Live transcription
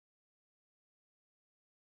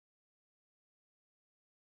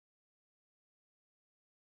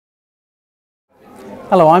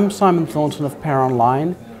Hello, I'm Simon Thornton of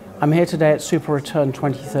PEARonline. I'm here today at SuperReturn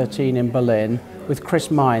 2013 in Berlin with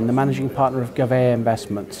Meyn, the managing partner of Gavea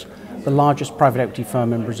Investimentos, the largest private equity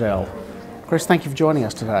firm in Brazil. Chris, thank you for joining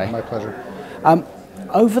us today. My pleasure.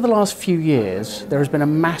 Over the last few years, there has been a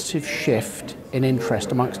massive shift in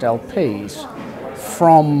interest amongst LPs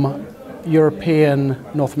from European,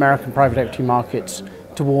 North American private equity markets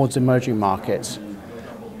towards emerging markets.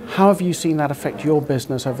 How have you seen that affect your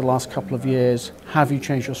business over the last couple of years? Have you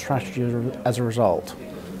changed your strategy as a result?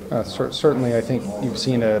 Certainly, I think you've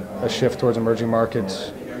seen a shift towards emerging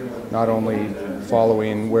markets, not only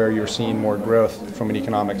following where you're seeing more growth from an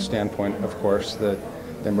economic standpoint, of course. The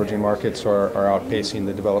emerging markets are outpacing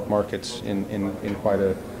the developed markets in quite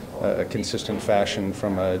a consistent fashion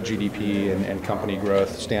from a GDP and company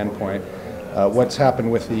growth standpoint. What's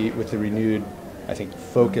happened with the renewed, I think,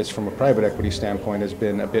 focus from a private equity standpoint has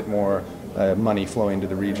been a bit more money flowing to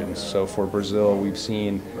the regions. So for Brazil, we've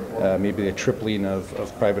seen maybe a tripling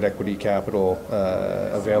of private equity capital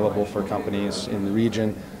available for companies in the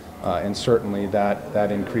region, and certainly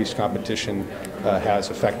that increased competition has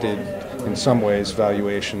affected, in some ways,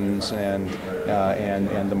 valuations and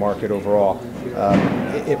the market overall.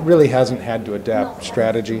 It really hasn't had to adapt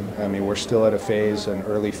strategy. I mean, we're still at an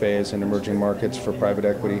early phase in emerging markets for private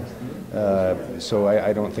equity. So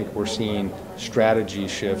I don't think we're seeing strategy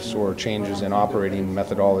shifts or changes in operating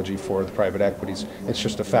methodology for the private equities. It's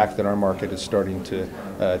just a fact that our market is starting to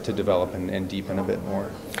develop and deepen a bit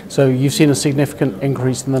more. So you've seen a significant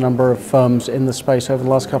increase in the number of firms in the space over the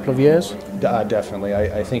last couple of years? Definitely.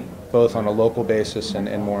 I think both on a local basis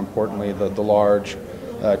and more importantly, the large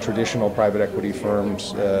traditional private equity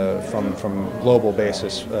firms from global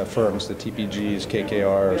basis firms, the TPGs,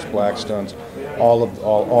 KKRs, Blackstones,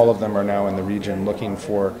 all of them are now in the region looking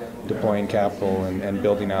for deploying capital and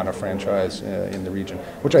building out a franchise in the region,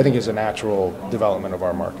 which I think is a natural development of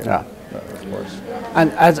our market. Yeah. Of course.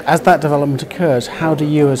 And as that development occurs, how do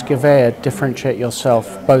you as Gavea differentiate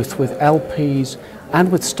yourself both with LPs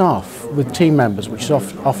and with staff, with team members, which is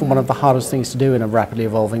often one of the hardest things to do in a rapidly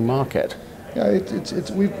evolving market? Yeah,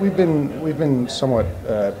 we've been somewhat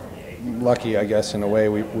lucky, I guess, in a way.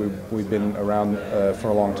 We've been around for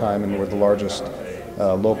a long time, and we're the largest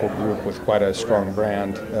local group with quite a strong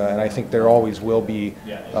brand. And I think there always will be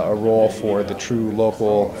a role for the true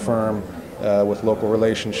local firm with local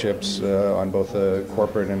relationships on both a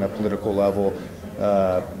corporate and a political level.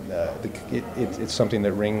 It's something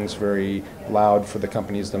that rings very loud for the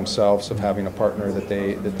companies themselves of having a partner that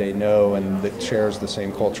they know and that shares the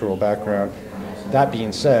same cultural background. That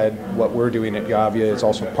being said, what we're doing at Gavea is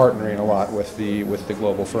also partnering a lot with the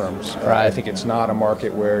global firms. Right. I think it's not a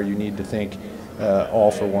market where you need to think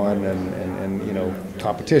all for one and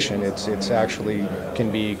competition. It's actually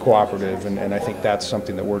can be cooperative, and I think that's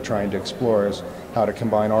something that we're trying to explore, is how to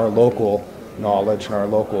combine our local knowledge and our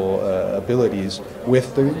local abilities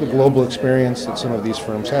with the global experience that some of these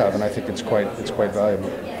firms have, and I think it's quite valuable.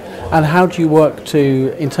 And how do you work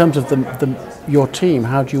to, in terms of your team,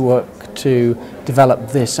 how do you work to develop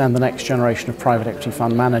this and the next generation of private equity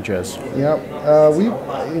fund managers? Yeah,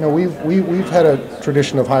 we've had a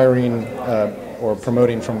tradition of hiring or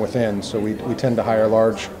promoting from within, so we tend to hire a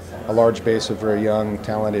large base of very young,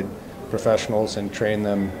 talented professionals and train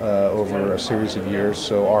them over a series of years.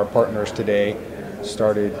 So our partners today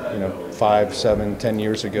started 5, 7, 10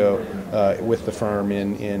 years ago with the firm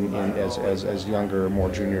as younger, more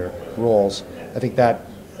junior roles. I think that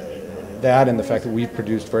and the fact that we've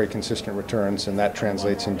produced very consistent returns, and that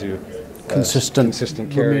translates into consistent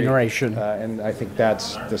carry, remuneration. And I think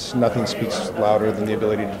nothing speaks louder than the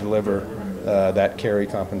ability to deliver that carry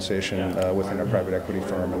compensation within a private equity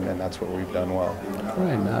firm, and that's what we've done well.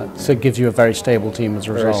 Right. So it gives you a very stable team as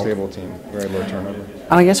a result. Very stable team, very low turnover.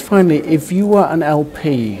 And I guess finally, if you were an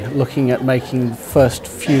LP looking at making the first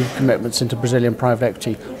few commitments into Brazilian private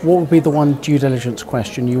equity, what would be the one due diligence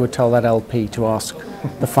question you would tell that LP to ask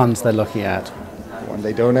the funds they're looking at? One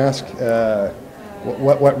they don't ask?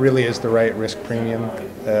 What really is the right risk premium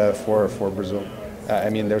for Brazil? I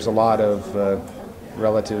mean, there's a lot of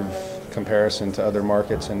relative comparison to other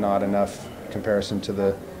markets and not enough comparison to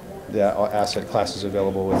the asset classes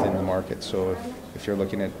available within the market. So if you're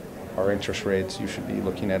looking at our interest rates, you should be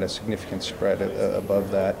looking at a significant spread above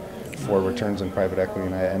that for returns in private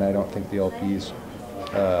equity, and I don't think the LPs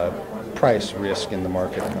price risk in the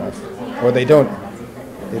market enough, or they don't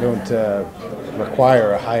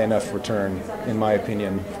require a high enough return, in my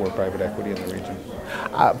opinion, for private equity in the region.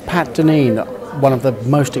 Pat Deneen, one of the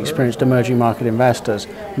most experienced emerging market investors,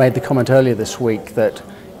 made the comment earlier this week that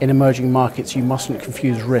in emerging markets you mustn't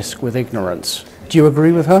confuse risk with ignorance. Do you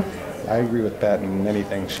agree with her? I agree with Pat in many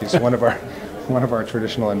things. She's one of one of our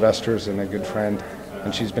traditional investors and a good friend,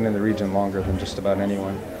 and she's been in the region longer than just about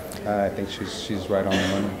anyone. I think she's right on the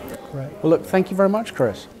money. Great. Well, look, thank you very much,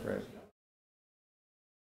 Chris. Great.